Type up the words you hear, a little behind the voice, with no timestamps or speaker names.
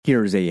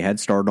Here's a head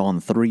start on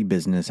 3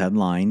 business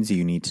headlines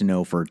you need to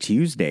know for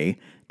Tuesday,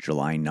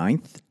 July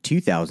 9th,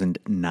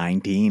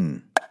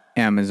 2019.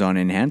 Amazon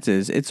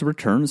enhances its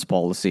returns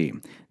policy.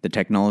 The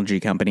technology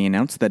company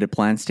announced that it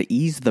plans to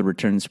ease the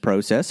returns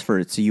process for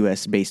its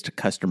US-based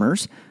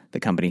customers. The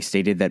company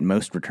stated that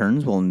most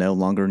returns will no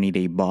longer need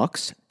a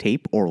box,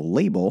 tape, or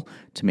label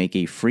to make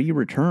a free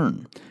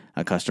return.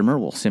 A customer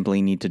will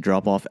simply need to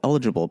drop off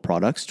eligible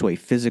products to a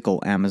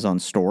physical Amazon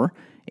store,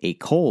 a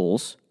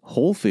Kohl's,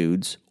 Whole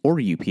Foods,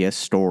 or UPS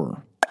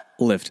store.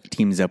 Lyft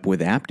teams up with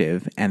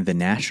Aptiv and the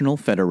National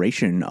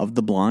Federation of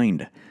the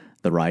Blind.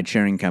 The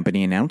ride-sharing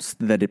company announced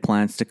that it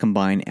plans to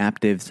combine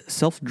Aptiv's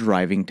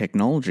self-driving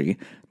technology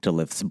to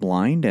Lyft's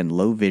blind and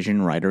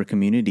low-vision rider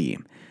community.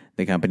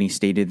 The company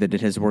stated that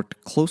it has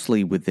worked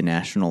closely with the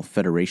National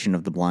Federation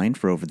of the Blind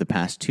for over the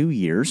past 2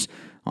 years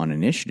on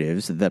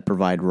initiatives that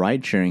provide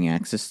ride-sharing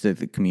access to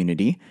the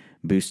community,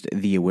 boost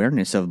the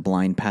awareness of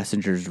blind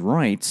passengers'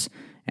 rights,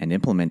 and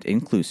implement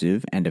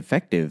inclusive and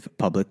effective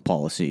public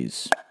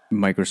policies.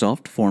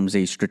 Microsoft forms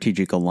a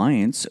strategic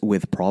alliance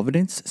with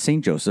Providence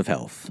St. Joseph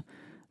Health.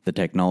 The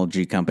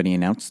technology company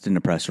announced in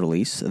a press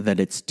release that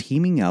it's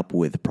teaming up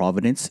with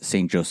Providence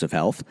St. Joseph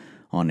Health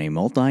on a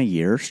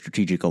multi-year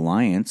strategic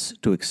alliance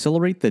to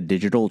accelerate the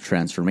digital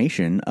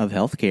transformation of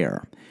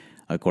healthcare.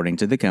 According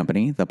to the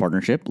company, the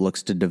partnership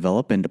looks to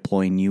develop and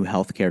deploy new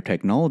healthcare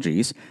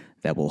technologies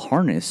that will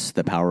harness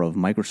the power of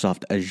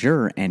Microsoft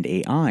Azure and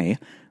AI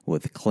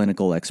with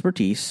clinical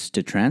expertise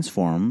to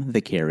transform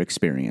the care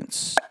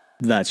experience.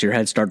 That's your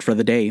head start for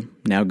the day.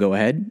 Now go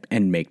ahead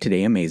and make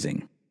today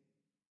amazing.